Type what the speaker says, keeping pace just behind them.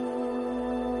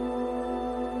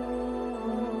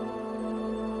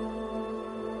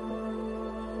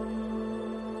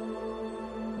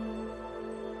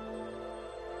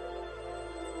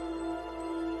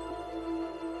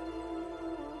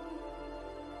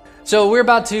So we're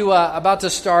about to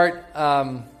start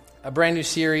a brand new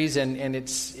series,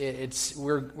 and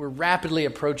we're rapidly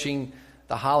approaching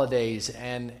the holidays,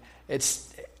 and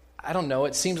I don't know.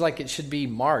 It seems like it should be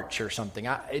March or something.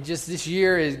 This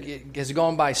year has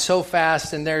gone by so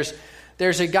fast, and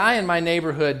there's a guy in my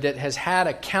neighborhood that has had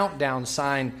a countdown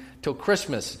sign till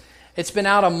Christmas. It's been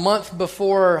out a month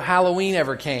before Halloween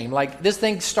ever came. Like, this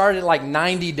thing started like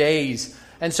 90 days.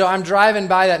 And so I'm driving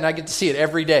by that, and I get to see it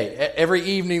every day. Every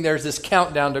evening, there's this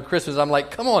countdown to Christmas. I'm like,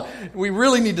 come on, we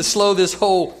really need to slow this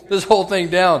whole thing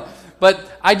down. But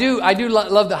I do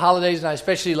love the holidays, and I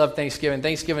especially love Thanksgiving.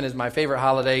 Thanksgiving is my favorite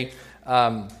holiday.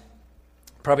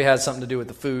 Probably has something to do with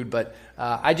the food, but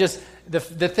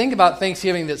the thing about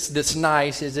Thanksgiving that's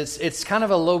nice is it's kind of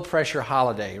a low pressure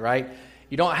holiday, right?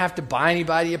 You don't have to buy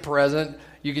anybody a present.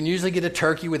 You can usually get a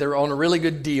turkey on a really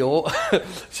good deal.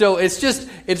 So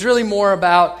it's really more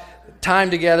about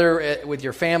time together with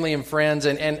your family and friends.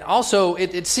 And also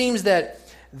it seems that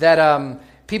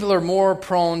people are more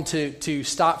prone to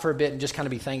stop for a bit and just kind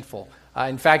of be thankful.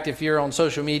 In fact, if you're on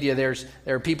social media, there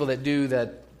are people that do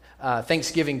that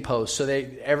Thanksgiving posts. So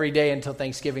every day until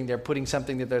Thanksgiving, they're putting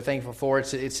something that they're thankful for.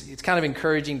 It's kind of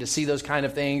encouraging to see those kind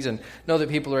of things and know that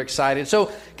people are excited.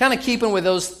 So kind of keeping with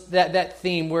that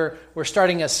theme, we're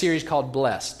starting a series called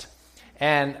Blessed,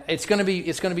 and it's going to be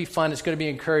fun. It's going to be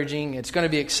encouraging. It's going to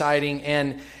be exciting,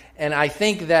 and I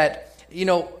think that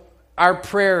our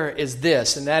prayer is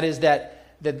this, and that is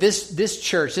that this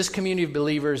church, this community of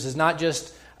believers, is not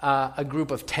just a group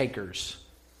of takers,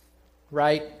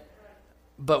 right?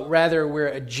 But rather we're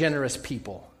a generous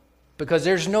people, because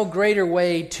there's no greater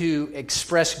way to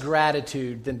express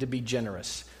gratitude than to be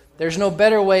generous. There's no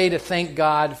better way to thank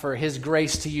God for His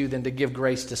grace to you than to give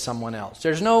grace to someone else.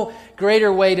 There's no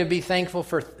greater way to be thankful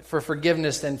for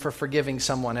forgiveness than for forgiving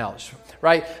someone else,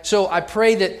 right? So I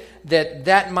pray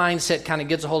that mindset kind of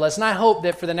gets a hold of us, and I hope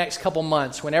that for the next couple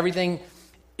months, when everything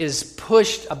is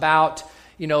pushed about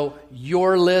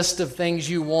your list of things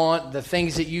you want, the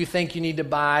things that you think you need to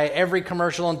buy. Every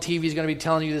commercial on TV is going to be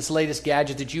telling you this latest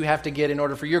gadget that you have to get in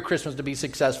order for your Christmas to be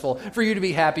successful. For you to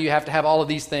be happy, you have to have all of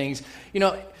these things.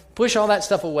 Push all that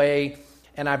stuff away,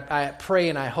 and I pray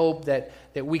and I hope that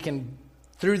we can,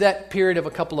 through that period of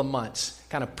a couple of months,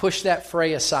 kind of push that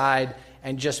fray aside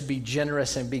and just be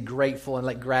generous and be grateful and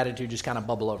let gratitude just kind of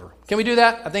bubble over. Can we do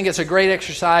that? I think it's a great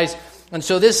exercise. And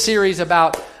so this series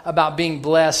about being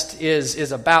blessed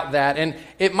is about that. And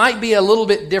it might be a little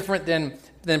bit different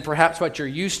than perhaps what you're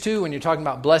used to when you're talking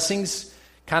about blessings.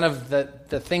 Kind of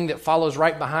the thing that follows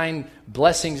right behind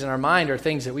blessings in our mind are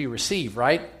things that we receive,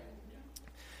 right?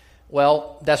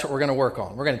 Well, that's what we're going to work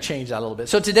on. We're going to change that a little bit.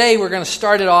 So today we're going to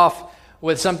start it off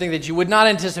with something that you would not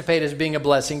anticipate as being a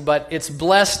blessing, but it's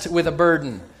blessed with a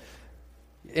burden.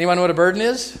 Anyone know what a burden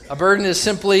is? A burden is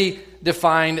simply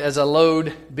defined as a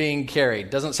load being carried.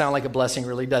 Doesn't sound like a blessing,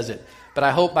 really, does it? But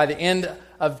I hope by the end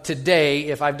of today,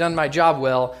 if I've done my job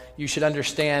well, you should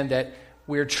understand that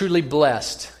we're truly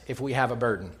blessed if we have a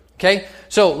burden. Okay?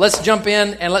 So let's jump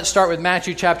in and let's start with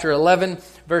Matthew chapter 11,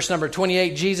 verse number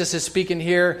 28. Jesus is speaking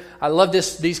here. I love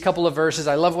these couple of verses.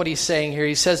 I love what he's saying here.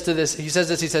 He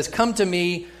says, "Come to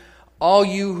me, all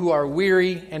you who are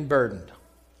weary and burdened."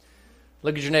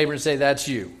 Look at your neighbor and say, "That's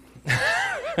you."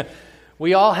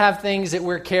 We all have things that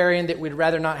we're carrying that we'd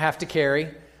rather not have to carry.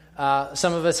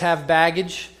 Some of us have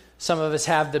baggage. Some of us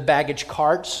have the baggage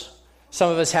carts. Some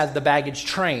of us have the baggage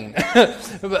train.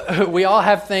 We all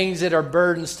have things that are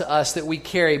burdens to us that we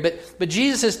carry. But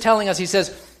Jesus is telling us, He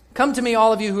says, "Come to me,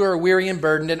 all of you who are weary and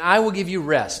burdened, and I will give you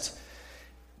rest."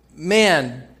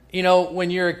 Man,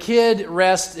 when you're a kid,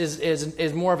 rest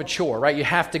is more of a chore, right? You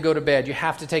have to go to bed. You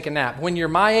have to take a nap. When you're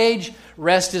my age,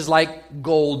 rest is like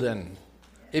golden.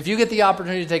 If you get the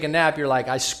opportunity to take a nap, you're like,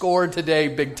 I scored today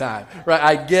big time, right?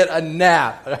 I get a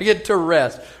nap. I get to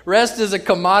rest. Rest is a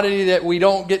commodity that we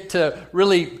don't get to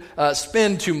really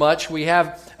spend too much. We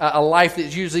have a life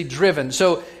that's usually driven.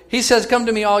 So He says, "Come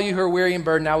to me, all you who are weary and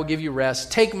burdened, I will give you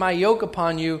rest. Take my yoke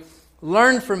upon you.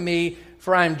 Learn from me,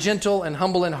 for I am gentle and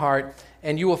humble in heart,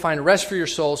 and you will find rest for your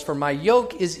souls. For my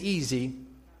yoke is easy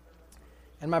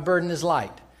and my burden is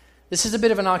light." This is a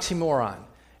bit of an oxymoron.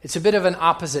 It's a bit of an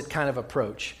opposite kind of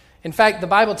approach. In fact, the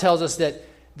Bible tells us that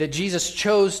Jesus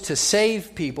chose to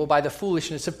save people by the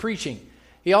foolishness of preaching.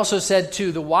 He also said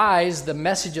to the wise, the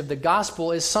message of the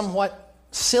gospel is somewhat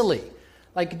silly.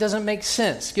 Like, it doesn't make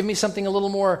sense. Give me something a little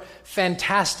more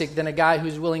fantastic than a guy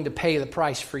who's willing to pay the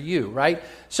price for you, right?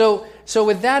 So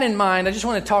with that in mind, I just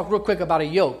want to talk real quick about a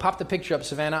yoke. Pop the picture up,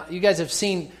 Savannah. You guys have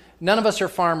seen, none of us are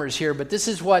farmers here, but this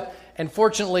is what,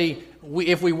 unfortunately,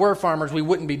 if we were farmers, we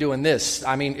wouldn't be doing this.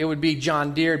 I mean, it would be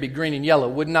John Deere, it'd be green and yellow,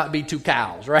 would not be two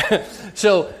cows, right?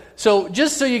 So So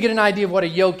just so you get an idea of what a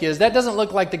yoke is, that doesn't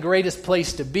look like the greatest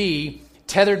place to be,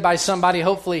 tethered by somebody.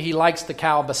 Hopefully he likes the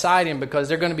cow beside him because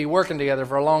they're going to be working together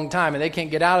for a long time and they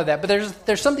can't get out of that. But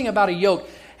there's something about a yoke.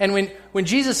 And when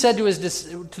Jesus said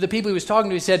to the people he was talking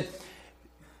to, he said,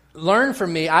 learn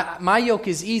from me. My yoke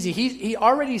is easy. He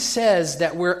already says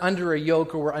that we're under a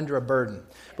yoke or we're under a burden.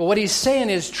 But what he's saying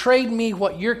is, trade me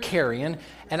what you're carrying,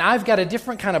 and I've got a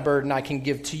different kind of burden I can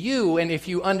give to you. And if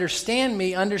you understand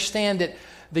me, understand that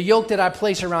the yoke that I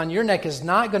place around your neck is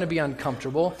not going to be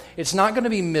uncomfortable. It's not going to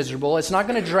be miserable. It's not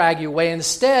going to drag you away.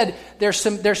 Instead, there's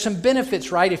some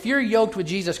benefits, right? If you're yoked with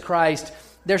Jesus Christ,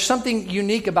 there's something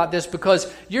unique about this because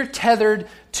you're tethered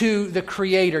to the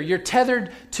Creator. You're tethered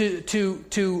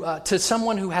to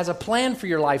someone who has a plan for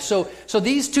your life. So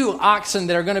these two oxen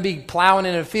that are going to be plowing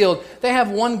in a field, they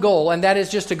have one goal, and that is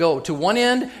just to go to one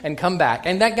end and come back.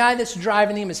 And that guy that's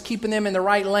driving them is keeping them in the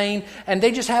right lane, and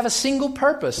they just have a single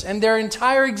purpose. And their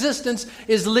entire existence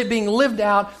is being lived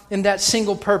out in that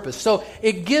single purpose. So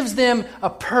it gives them a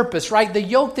purpose, right? The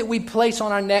yoke that we place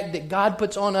on our neck that God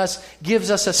puts on us gives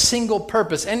us a single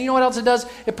purpose. And you know what else it does?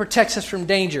 It protects us from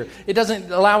danger. It doesn't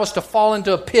allow us to fall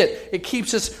into a pit. It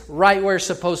keeps us right where it's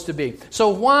supposed to be. So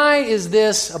why is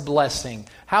this a blessing?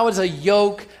 How is a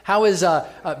yoke, how is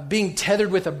being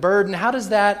tethered with a burden, how does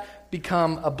that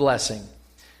become a blessing?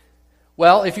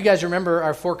 Well, if you guys remember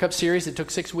our 4-cup series that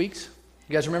took 6 weeks,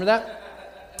 you guys remember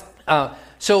that?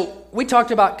 So we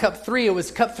talked about cup 3.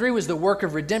 Cup 3 was the work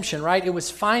of redemption, right? It was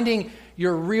finding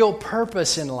your real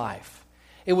purpose in life.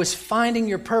 It was finding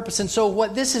your purpose. And so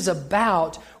what this is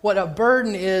about, what a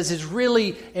burden is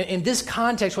really, in this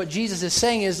context, what Jesus is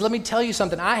saying is, let me tell you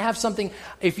something. I have something,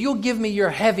 if you'll give me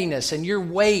your heaviness and your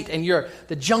weight and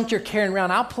the junk you're carrying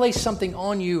around, I'll place something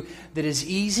on you that is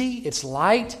easy, it's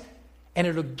light, and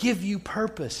it'll give you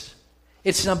purpose.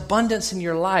 It's an abundance in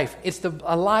your life. It's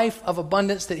a life of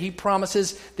abundance that He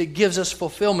promises that gives us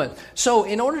fulfillment. So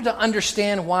in order to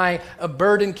understand why a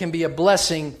burden can be a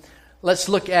blessing, let's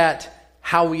look at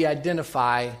how we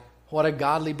identify what a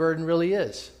godly burden really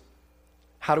is.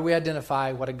 How do we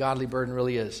identify what a godly burden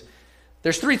really is?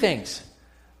 There's 3 things.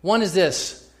 One is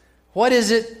this. What is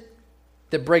it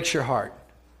that breaks your heart?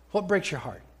 What breaks your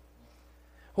heart?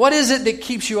 What is it that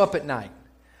keeps you up at night?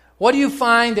 What do you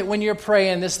find that when you're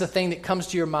praying, this is the thing that comes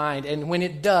to your mind, and when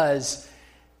it does,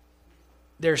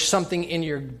 there's something in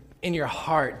your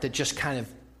heart that just kind of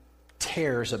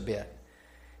tears a bit?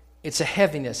 It's a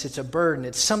heaviness, it's a burden,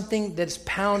 it's something that's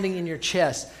pounding in your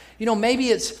chest. You know, maybe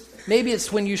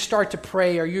it's when you start to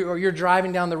pray, or you're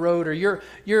driving down the road, or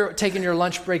you're taking your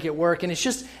lunch break at work, and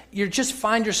you just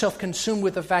find yourself consumed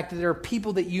with the fact that there are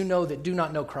people that you know that do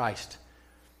not know Christ.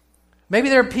 Maybe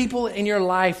there are people in your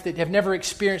life that have never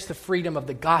experienced the freedom of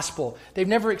the gospel. They've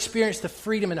never experienced the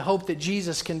freedom and hope that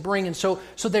Jesus can bring. And so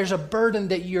there's a burden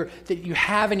that you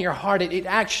have in your heart. It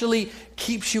actually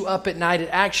keeps you up at night. It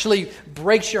actually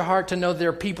breaks your heart to know there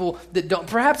are people that don't.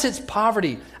 Perhaps it's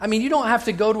poverty. I mean, you don't have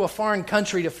to go to a foreign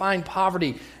country to find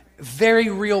poverty. Very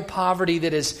real poverty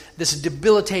that is this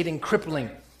debilitating, crippling.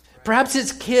 Perhaps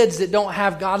it's kids that don't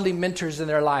have godly mentors in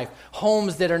their life,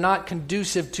 homes that are not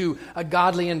conducive to a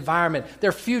godly environment.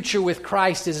 Their future with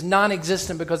Christ is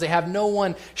non-existent because they have no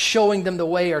one showing them the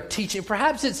way or teaching.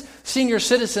 Perhaps it's senior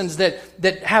citizens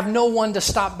that have no one to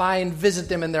stop by and visit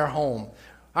them in their home.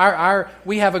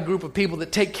 We have a group of people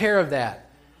that take care of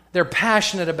that. They're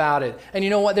passionate about it. And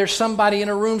you know what? There's somebody in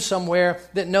a room somewhere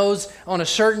that knows on a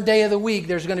certain day of the week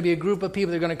there's going to be a group of people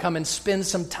that are going to come and spend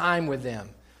some time with them.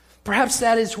 Perhaps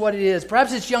that is what it is.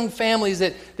 Perhaps it's young families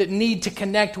that need to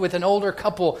connect with an older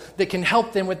couple that can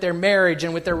help them with their marriage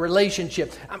and with their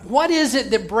relationship. What is it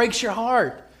that breaks your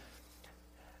heart?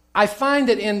 I find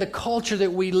that in the culture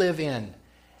that we live in,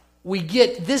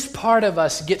 this part of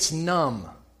us gets numb.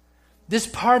 This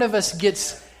part of us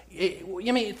gets,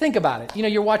 think about it. You know,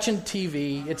 you're watching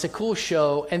TV, it's a cool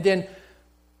show, and then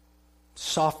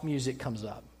soft music comes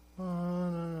up.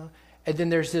 And then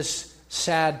there's this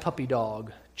sad puppy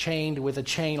dog chained with a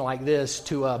chain like this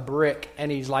to a brick,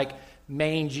 and he's like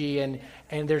mangy, and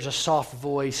there's a soft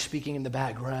voice speaking in the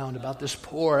background about this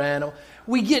poor animal.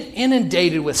 We get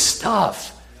inundated with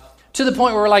stuff to the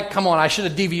point where we're like, come on, I should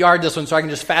have DVR'd this one so I can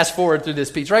just fast forward through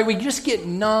this piece, right? We just get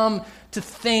numb to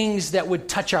things that would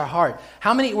touch our heart.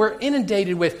 How many we're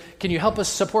inundated with, can you help us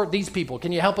support these people?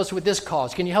 Can you help us with this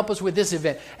cause? Can you help us with this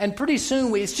event? And pretty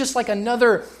soon it's just like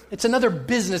another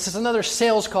business, it's another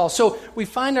sales call. So we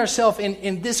find ourselves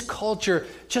in this culture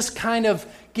just kind of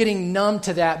getting numb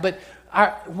to that. But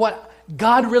what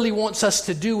God really wants us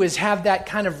to do is have that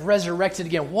kind of resurrected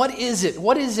again. What is it?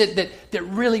 What is it that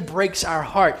really breaks our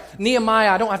heart?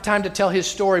 Nehemiah, I don't have time to tell his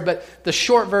story, but the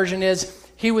short version is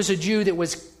he was a Jew that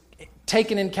was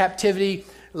taken in captivity,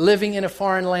 living in a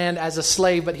foreign land as a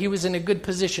slave, but he was in a good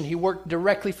position. He worked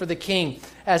directly for the king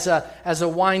as a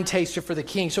wine taster for the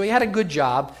king. So he had a good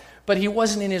job, but he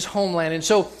wasn't in his homeland. And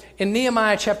so in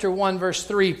Nehemiah chapter 1, verse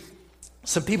 3,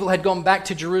 some people had gone back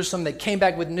to Jerusalem. They came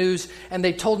back with news, and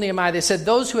they told Nehemiah, they said,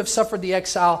 those who have suffered the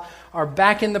exile are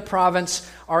back in the province,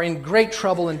 are in great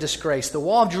trouble and disgrace. The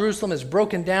wall of Jerusalem is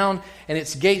broken down, and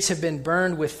its gates have been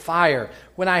burned with fire.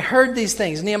 When I heard these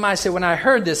things, Nehemiah said, when I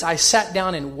heard this, I sat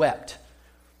down and wept.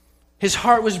 His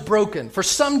heart was broken. For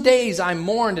some days I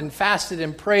mourned and fasted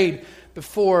and prayed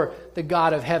before the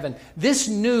God of heaven. This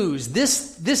news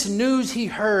he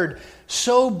heard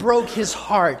so broke his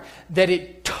heart that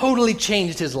it totally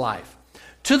changed his life.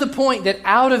 To the point that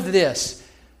out of this,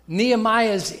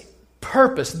 Nehemiah's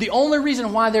purpose, the only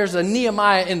reason why there's a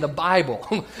Nehemiah in the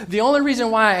Bible, the only reason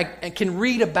why I can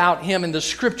read about him in the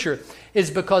scripture is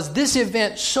because this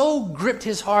event so gripped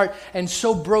his heart and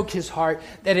so broke his heart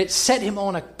that it set him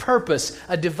on a purpose,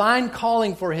 a divine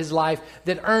calling for his life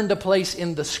that earned a place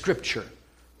in the scripture.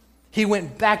 He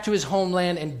went back to his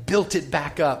homeland and built it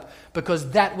back up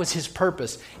because that was his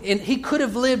purpose. And he could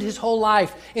have lived his whole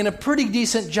life in a pretty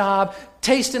decent job,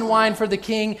 tasting wine for the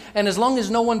king, and as long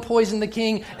as no one poisoned the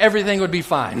king, everything would be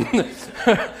fine.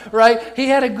 Right? He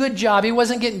had a good job. He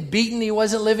wasn't getting beaten. He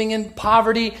wasn't living in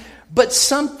poverty. But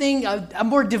something, a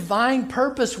more divine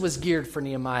purpose was geared for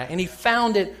Nehemiah, and he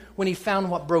found it when he found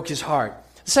what broke his heart.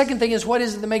 The second thing is, what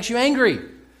is it that makes you angry?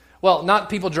 Well, not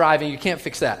people driving. You can't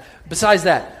fix that. Besides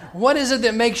that, what is it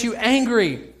that makes you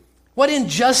angry? What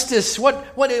injustice?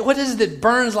 What is it that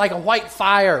burns like a white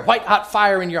hot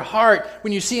fire in your heart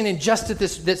when you see an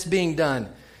injustice that's being done?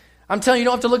 I'm telling you, you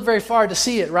don't have to look very far to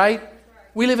see it, right?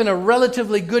 We live in a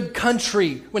relatively good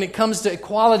country when it comes to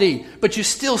equality, but you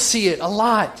still see it a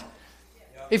lot.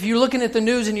 If you're looking at the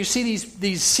news and you see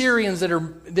these Syrians that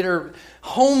are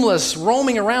homeless,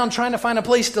 roaming around trying to find a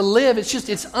place to live,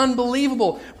 it's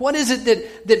unbelievable. What is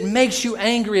it that makes you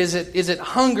angry? Is it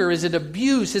hunger? Is it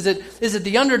abuse? Is it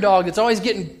the underdog that's always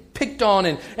getting picked on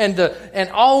and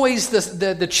always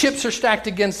the chips are stacked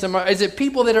against them? Or is it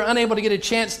people that are unable to get a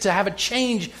chance to have a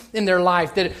change in their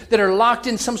life, that are locked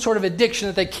in some sort of addiction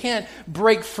that they can't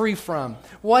break free from?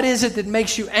 What is it that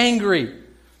makes you angry?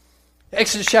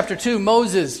 Exodus chapter 2,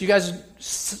 Moses, you guys,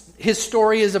 his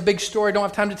story is a big story. Don't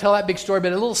have time to tell that big story,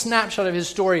 but a little snapshot of his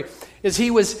story is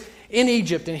he was in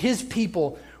Egypt and his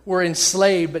people were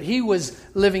enslaved, but he was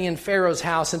living in Pharaoh's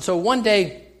house. And so one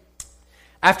day,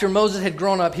 after Moses had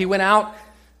grown up, he went out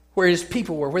where his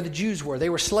people were, where the Jews were. They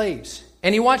were slaves.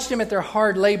 And he watched them at their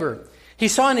hard labor. He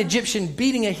saw an Egyptian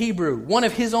beating a Hebrew, one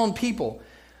of his own people.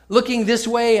 Looking this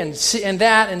way and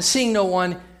that and seeing no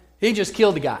one, he just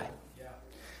killed the guy.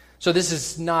 So this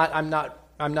is not, I'm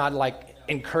not like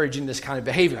encouraging this kind of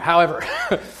behavior. However,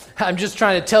 I'm just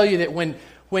trying to tell you that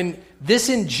when this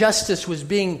injustice was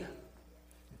being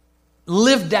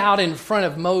lived out in front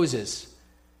of Moses,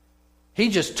 he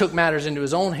just took matters into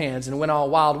his own hands and went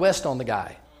all Wild West on the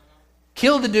guy.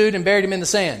 Killed the dude and buried him in the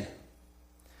sand.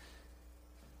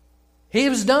 He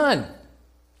was done.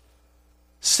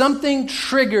 Something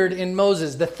triggered in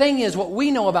Moses. The thing is, what we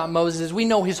know about Moses is we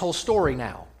know his whole story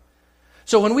now.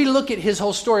 So when we look at his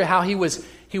whole story, how he was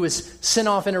sent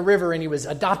off in a river and he was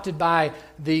adopted by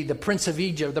the prince of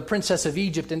Egypt, the princess of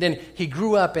Egypt, and then he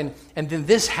grew up and then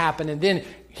this happened and then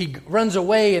he runs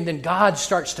away and then God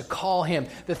starts to call him.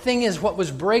 The thing is, what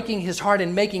was breaking his heart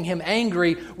and making him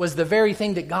angry was the very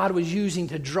thing that God was using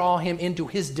to draw him into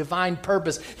his divine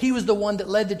purpose. He was the one that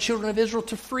led the children of Israel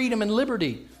to freedom and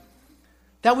liberty.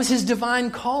 That was his divine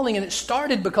calling, and it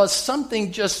started because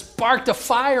something just sparked a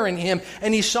fire in him,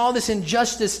 and he saw this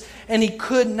injustice, and he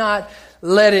could not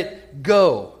let it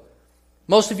go.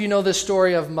 Most of you know this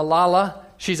story of Malala.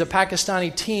 She's a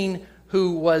Pakistani teen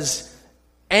who was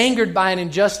angered by an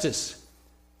injustice.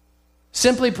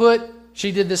 Simply put,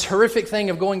 she did this horrific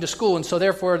thing of going to school, and so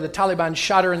therefore the Taliban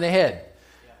shot her in the head.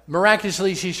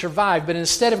 Miraculously, she survived, but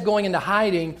instead of going into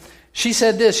hiding, she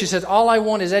said this, she said, all I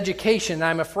want is education, and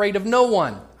I'm afraid of no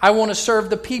one. I want to serve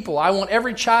the people. I want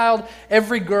every child,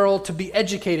 every girl to be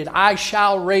educated. I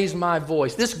shall raise my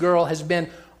voice. This girl has been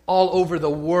all over the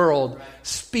world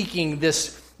speaking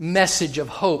this message of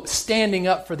hope, standing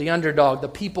up for the underdog, the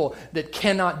people that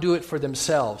cannot do it for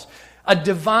themselves. A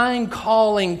divine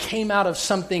calling came out of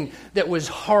something that was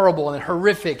horrible and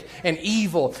horrific and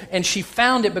evil, and she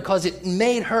found it because it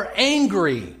made her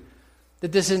angry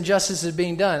that this injustice is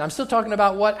being done. I'm still talking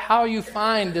about how you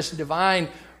find this divine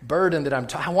burden that I'm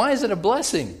talking. Why is it a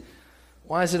blessing?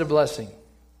 Why is it a blessing?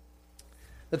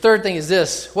 The third thing is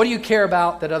this. What do you care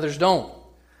about that others don't?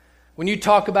 When you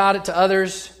talk about it to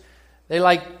others, they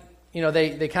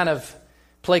kind of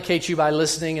placate you by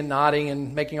listening and nodding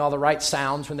and making all the right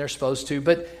sounds when they're supposed to,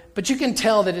 but you can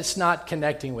tell that it's not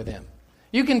connecting with them.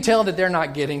 You can tell that they're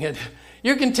not getting it.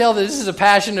 You can tell that this is a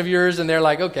passion of yours, and they're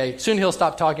like, okay, soon he'll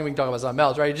stop talking, we can talk about something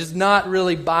else, right? You're just not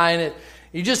really buying it.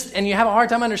 And you have a hard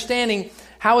time understanding,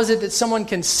 how is it that someone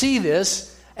can see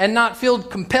this and not feel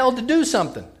compelled to do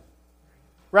something,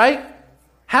 right?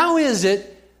 How is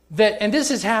it that, and this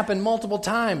has happened multiple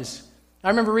times. I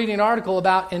remember reading an article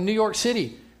about in New York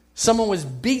City, someone was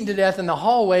beaten to death in the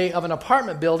hallway of an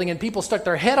apartment building, and people stuck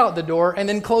their head out the door and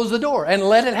then closed the door and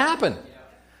let it happen.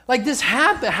 Like, this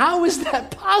happened. How is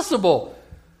that possible?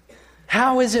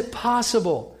 How is it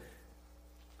possible?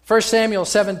 1 Samuel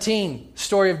 17,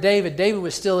 story of David. David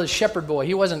was still a shepherd boy.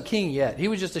 He wasn't king yet. He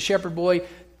was just a shepherd boy,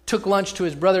 took lunch to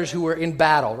his brothers who were in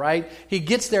battle, right? He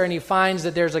gets there and he finds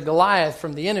that there's a Goliath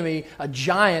from the enemy, a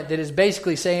giant that is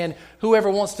basically saying, whoever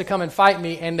wants to come and fight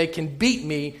me and they can beat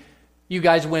me, you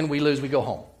guys win, we lose, we go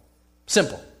home.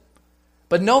 Simple.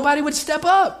 But nobody would step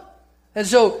up. And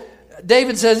so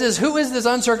David says this, who is this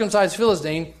uncircumcised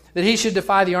Philistine that he should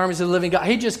defy the armies of the living God?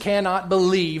 He just cannot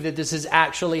believe that this is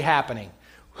actually happening.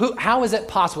 How is that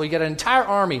possible? You got an entire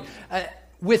army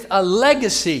with a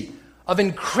legacy of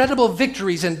incredible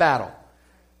victories in battle.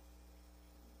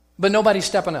 But nobody's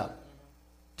stepping up.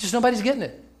 Just nobody's getting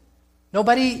it.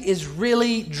 Nobody is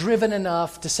really driven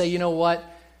enough to say, you know what?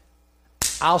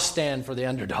 I'll stand for the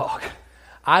underdog.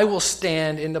 I will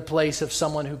stand in the place of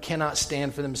someone who cannot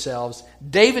stand for themselves.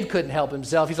 David couldn't help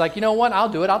himself. He's like, you know what? I'll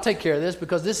do it. I'll take care of this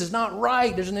because this is not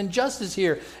right. There's an injustice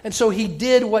here. And so he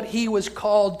did what he was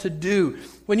called to do.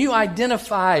 When you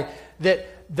identify that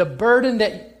the burden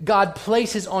that God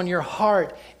places on your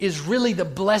heart is really the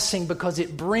blessing because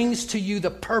it brings to you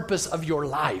the purpose of your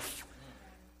life.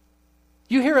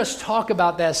 You hear us talk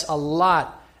about this a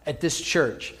lot at this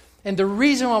church. And the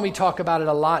reason why we talk about it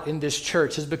a lot in this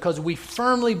church is because we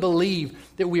firmly believe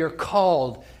that we are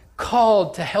called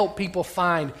to help people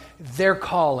find their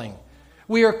calling.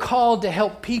 We are called to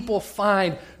help people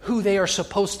find who they are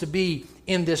supposed to be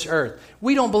in this earth.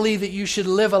 We don't believe that you should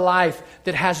live a life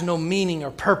that has no meaning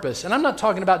or purpose. And I'm not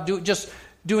talking about just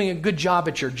doing a good job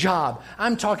at your job.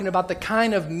 I'm talking about the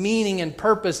kind of meaning and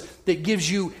purpose that gives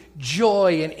you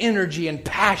joy and energy and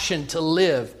passion to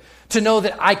live. To know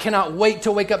that I cannot wait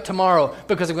to wake up tomorrow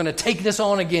because I'm going to take this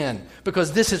on again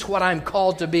because this is what I'm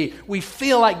called to be. We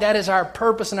feel like that is our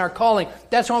purpose and our calling.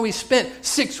 That's why we spent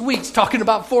 6 weeks talking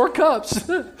about 4 cups.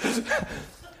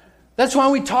 That's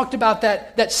why we talked about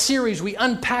that series. We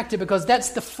unpacked it because that's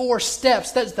the 4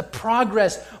 steps. That's the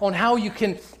progress on how you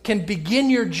can begin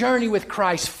your journey with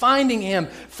Christ, finding Him,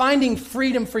 finding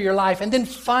freedom for your life, and then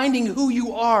finding who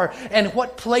you are and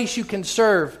what place you can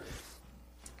serve.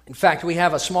 In fact, we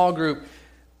have a small group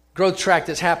growth track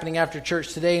that's happening after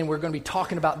church today, and we're going to be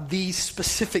talking about these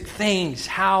specific things.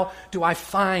 How do I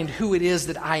find who it is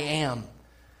that I am?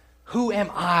 Who am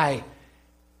I?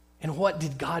 And what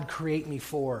did God create me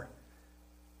for?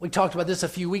 We talked about this a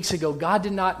few weeks ago. God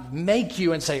did not make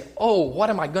you and say, oh, what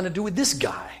am I going to do with this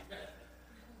guy?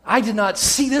 I did not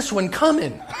see this one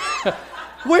coming.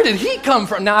 Where did he come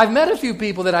from? Now, I've met a few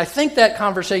people that I think that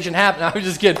conversation happened. I was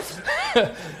just kidding.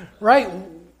 Right?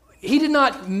 He did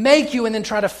not make you and then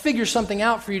try to figure something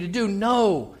out for you to do.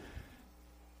 No.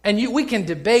 And we can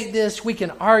debate this. We can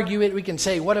argue it. We can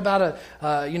say, what about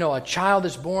a child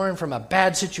that's born from a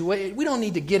bad situation? We don't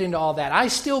need to get into all that. I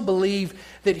still believe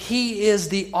that He is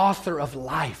the author of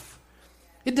life.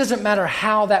 It doesn't matter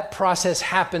how that process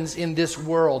happens in this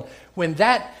world. When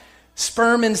that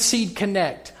sperm and seed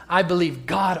connect, I believe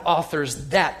God authors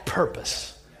that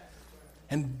purpose.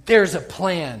 And there's a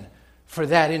plan for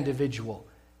that individual.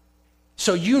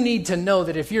 So you need to know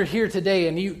that if you're here today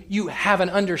and you have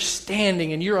an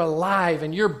understanding and you're alive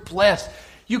and you're blessed,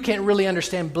 you can't really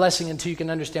understand blessing until you can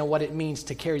understand what it means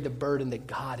to carry the burden that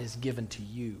God has given to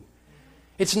you.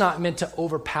 It's not meant to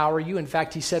overpower you. In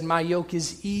fact, He said, my yoke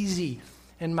is easy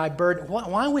and my burden.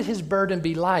 Why would His burden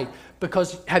be light?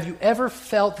 Because have you ever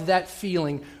felt that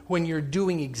feeling when you're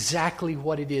doing exactly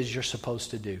what it is you're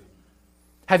supposed to do?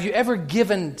 Have you ever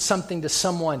given something to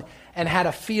someone and had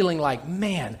a feeling like,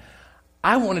 man,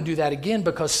 I want to do that again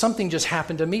because something just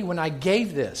happened to me when I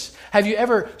gave this? Have you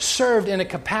ever served in a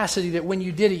capacity that when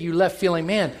you did it, you left feeling,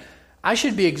 man, I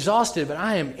should be exhausted, but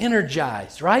I am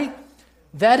energized, right?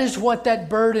 That is what that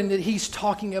burden that He's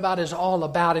talking about is all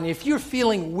about. And if you're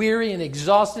feeling weary and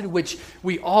exhausted, which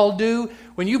we all do,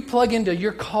 when you plug into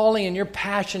your calling and your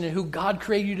passion and who God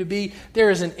created you to be, there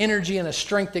is an energy and a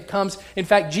strength that comes. In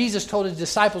fact, Jesus told His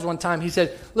disciples one time, He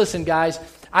said, listen, guys,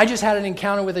 I just had an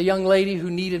encounter with a young lady who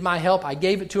needed my help. I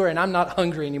gave it to her, and I'm not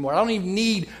hungry anymore. I don't even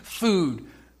need food.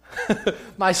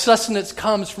 My sustenance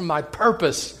comes from my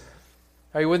purpose.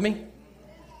 Are you with me?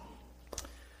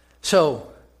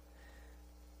 So,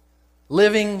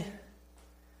 living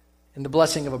in the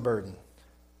blessing of a burden.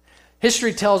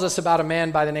 History tells us about a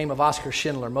man by the name of Oskar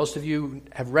Schindler. Most of you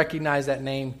have recognized that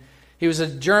name. He was a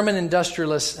German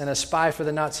industrialist and a spy for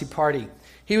the Nazi Party.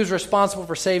 He was responsible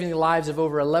for saving the lives of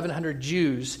over 1,100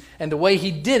 Jews, and the way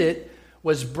he did it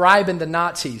was bribing the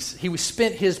Nazis. He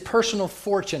spent his personal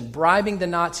fortune bribing the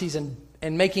Nazis and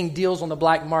making deals on the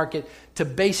black market to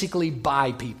basically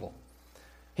buy people.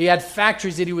 He had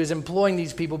factories that he was employing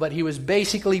these people, but he was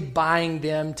basically buying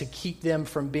them to keep them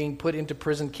from being put into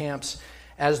prison camps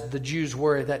as the Jews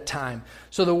were at that time.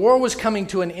 So the war was coming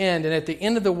to an end, and at the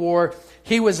end of the war,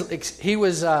 he was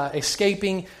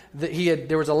escaping.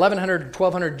 There was 1,100,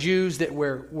 1,200 Jews that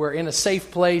were in a safe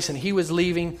place, and he was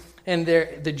leaving. And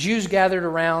the Jews gathered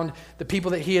around the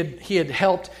people that he had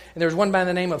helped. And there was one by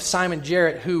the name of Simon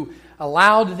Jarrett who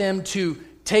allowed them to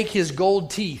take his gold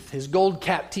teeth, his gold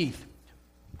cap teeth,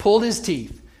 pulled his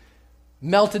teeth,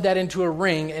 melted that into a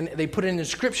ring, and they put an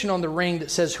inscription on the ring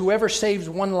that says, "Whoever saves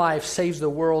one life saves the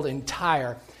world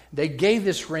entire." They gave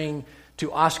this ring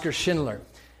to Oskar Schindler.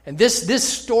 And this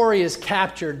story is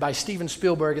captured by Steven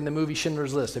Spielberg in the movie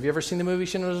Schindler's List. Have you ever seen the movie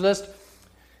Schindler's List?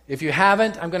 If you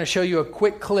haven't, I'm going to show you a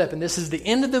quick clip, and this is the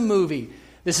end of the movie.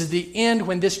 This is the end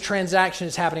when this transaction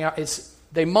is happening.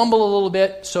 They mumble a little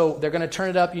bit, so they're going to turn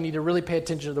it up. You need to really pay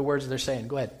attention to the words that they're saying.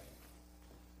 Go ahead.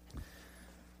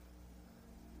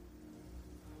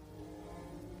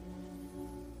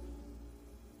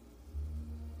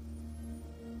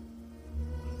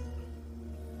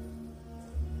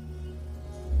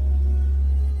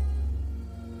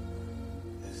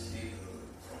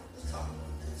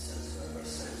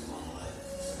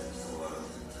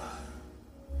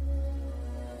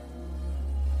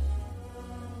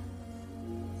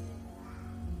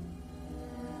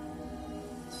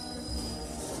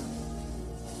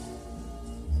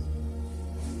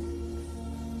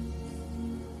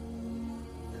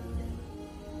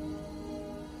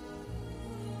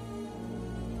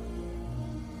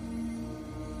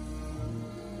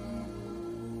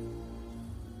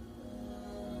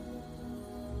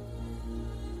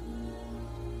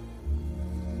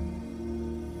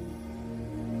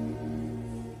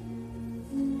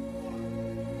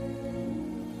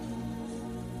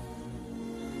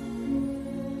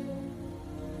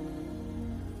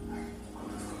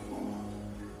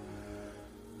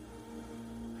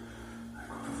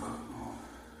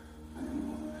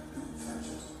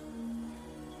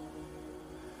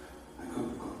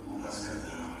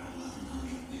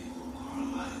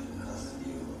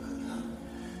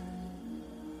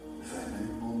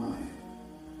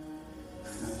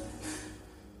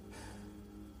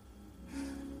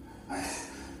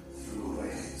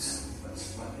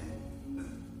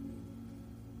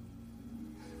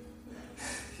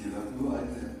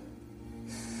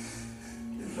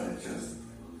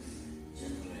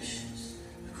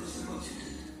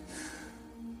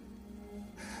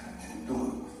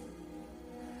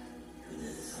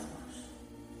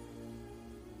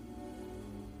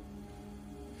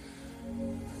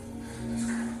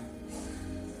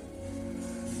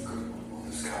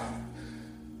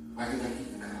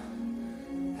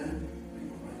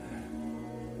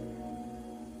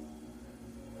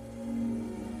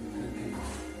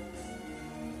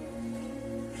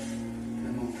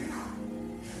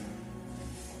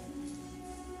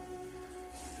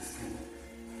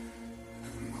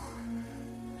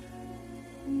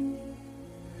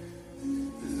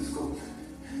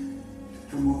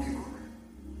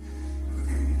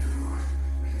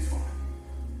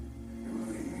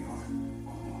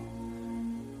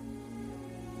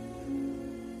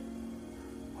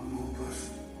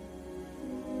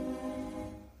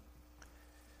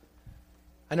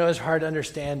 I know it's hard to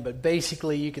understand, but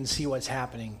basically you can see what's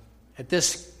happening. At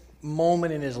this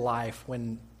moment in his life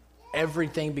when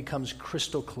everything becomes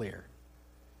crystal clear,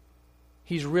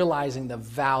 he's realizing the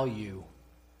value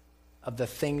of the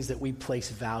things that we place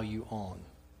value on.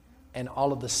 And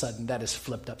all of a sudden that is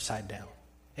flipped upside down.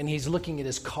 And he's looking at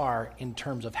his car in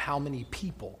terms of how many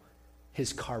people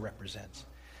his car represents.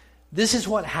 This is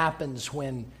what happens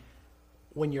when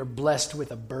you're blessed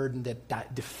with a burden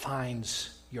that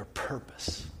defines your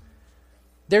purpose.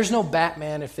 There's no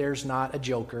Batman if there's not a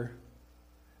Joker.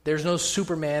 There's no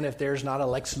Superman if there's not a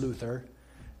Lex Luthor.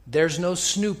 There's no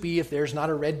Snoopy if there's not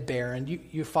a Red Baron.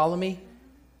 You follow me?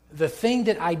 The thing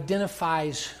that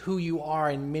identifies who you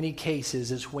are in many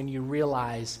cases is when you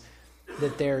realize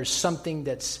that there's something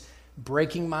that's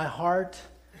breaking my heart,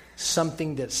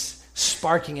 something that's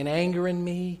sparking an anger in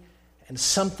me, and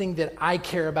something that I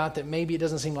care about that maybe it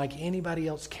doesn't seem like anybody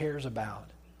else cares about.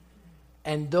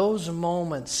 And those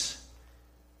moments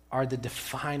are the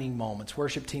defining moments.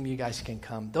 Worship team, you guys can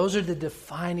come. Those are the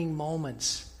defining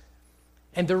moments.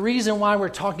 And the reason why we're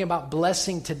talking about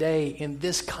blessing today in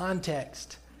this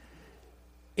context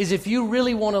is if you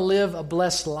really want to live a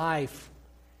blessed life,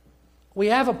 we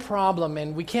have a problem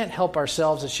and we can't help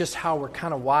ourselves. It's just how we're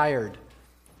kind of wired.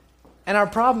 And our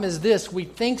problem is this: we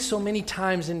think so many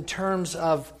times in terms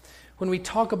of, when we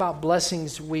talk about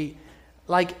blessings,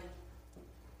 like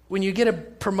when you get a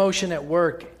promotion at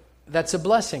work, that's a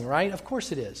blessing, right? Of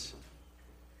course it is.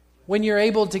 When you're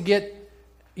able to get,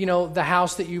 the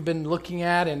house that you've been looking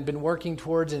at and been working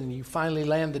towards, and you finally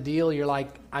land the deal, you're like,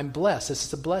 I'm blessed. This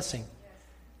is a blessing.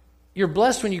 You're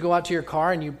blessed when you go out to your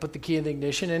car and you put the key in the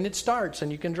ignition and it starts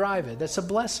and you can drive it. That's a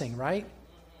blessing, right?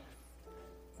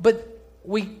 But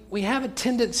we have a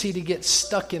tendency to get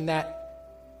stuck in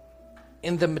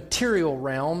the material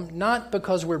realm, not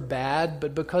because we're bad,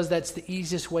 but because that's the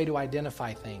easiest way to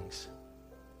identify things.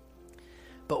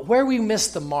 But where we miss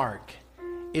the mark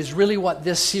is really what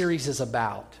this series is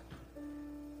about.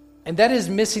 And that is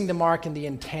missing the mark in the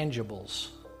intangibles.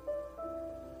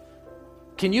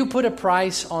 Can you put a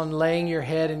price on laying your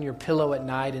head in your pillow at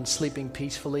night and sleeping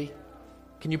peacefully?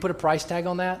 Can you put a price tag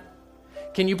on that?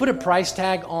 Can you put a price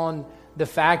tag on the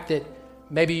fact that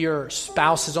maybe your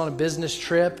spouse is on a business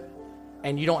trip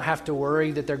and you don't have to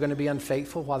worry that they're going to be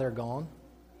unfaithful while they're gone?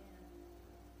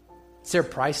 Is there a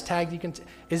price tag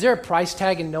is there a price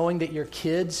tag in knowing that your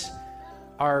kids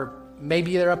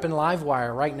maybe they're up in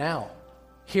Livewire right now,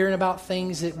 hearing about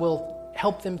things that will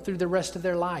help them through the rest of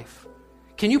their life?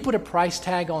 Can you put a price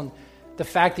tag on the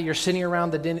fact that you're sitting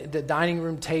around the dining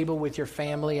room table with your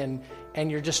family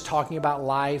and you're just talking about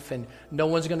life, and no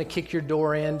one's going to kick your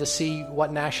door in to see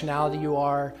what nationality you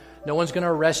are? No one's going to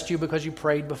arrest you because you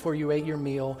prayed before you ate your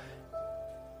meal.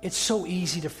 It's so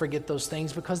easy to forget those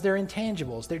things because they're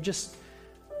intangibles.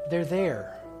 They're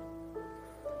there.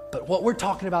 But what we're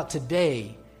talking about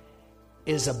today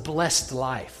is a blessed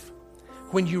life.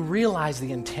 When you realize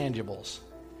the intangibles,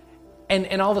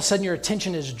 and all of a sudden your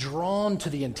attention is drawn to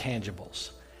the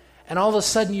intangibles. And all of a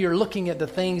sudden you're looking at the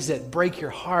things that break your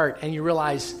heart and you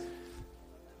realize,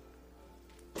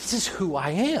 this is who I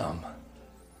am.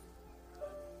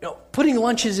 Putting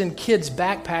lunches in kids'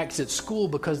 backpacks at school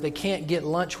because they can't get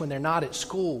lunch when they're not at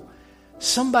school.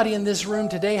 Somebody in this room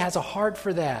today has a heart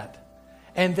for that.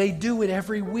 And they do it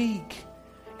every week.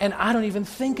 And I don't even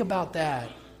think about that.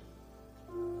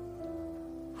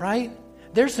 Right?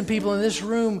 There's some people in this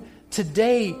room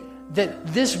today that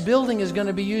this building is going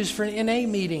to be used for an NA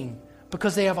meeting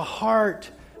because they have a heart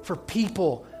for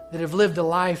people that have lived a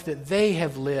life that they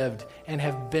have lived and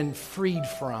have been freed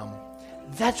from.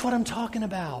 That's what I'm talking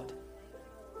about.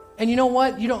 And you know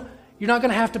what? You're not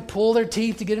going to have to pull their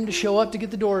teeth to get them to show up to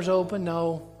get the doors open.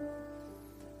 No.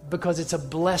 Because it's a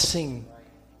blessing.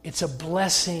 It's a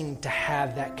blessing to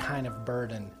have that kind of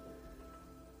burden.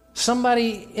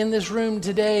 Somebody in this room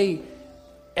today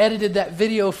edited that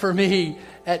video for me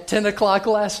at 10 o'clock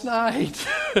last night.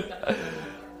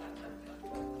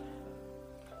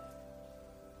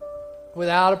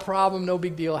 Without a problem, no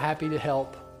big deal, happy to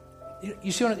help.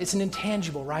 You see, it's an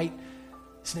intangible, right?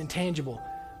 It's an intangible.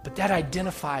 But that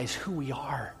identifies who we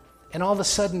are. And all of a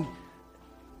sudden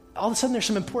there's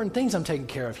some important things I'm taking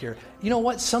care of here. You know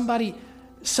what? Somebody's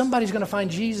going to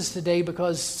find Jesus today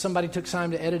because somebody took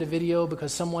time to edit a video,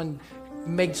 because someone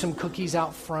made some cookies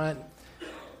out front,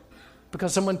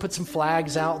 because someone put some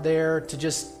flags out there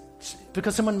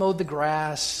because someone mowed the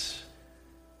grass.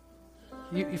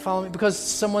 You follow me? Because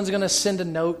someone's going to send a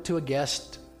note to a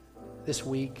guest this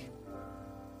week.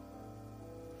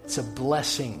 It's a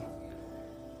blessing.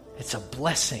 It's a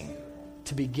blessing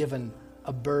to be given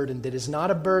a burden that is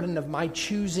not a burden of my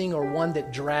choosing or one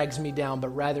that drags me down, but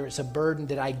rather it's a burden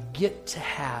that I get to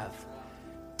have,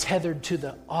 tethered to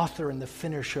the author and the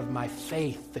finisher of my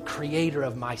faith, the creator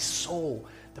of my soul,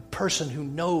 the person who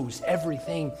knows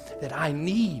everything that I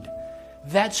need.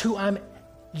 That's who I'm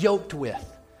yoked with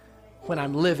when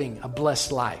I'm living a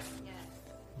blessed life.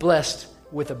 Blessed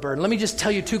with a burden. Let me just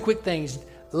tell you two quick things.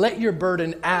 Let your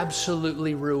burden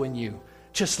absolutely ruin you.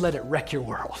 Just let it wreck your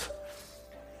world.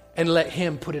 And let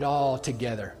him put it all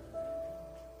together.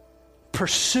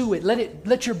 Pursue it.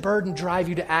 Let your burden drive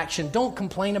you to action. Don't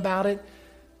complain about it.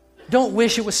 Don't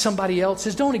wish it was somebody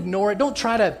else's. Don't ignore it. Don't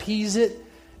try to appease it.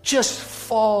 Just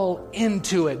fall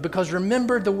into it. Because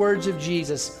remember the words of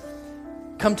Jesus.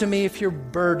 Come to me if you're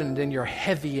burdened and you're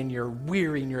heavy and you're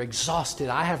weary and you're exhausted.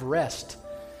 I have rest.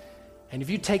 And if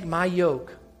you take my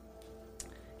yoke,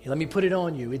 let me put it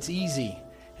on you. It's easy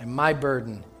and my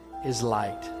burden is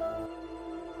light.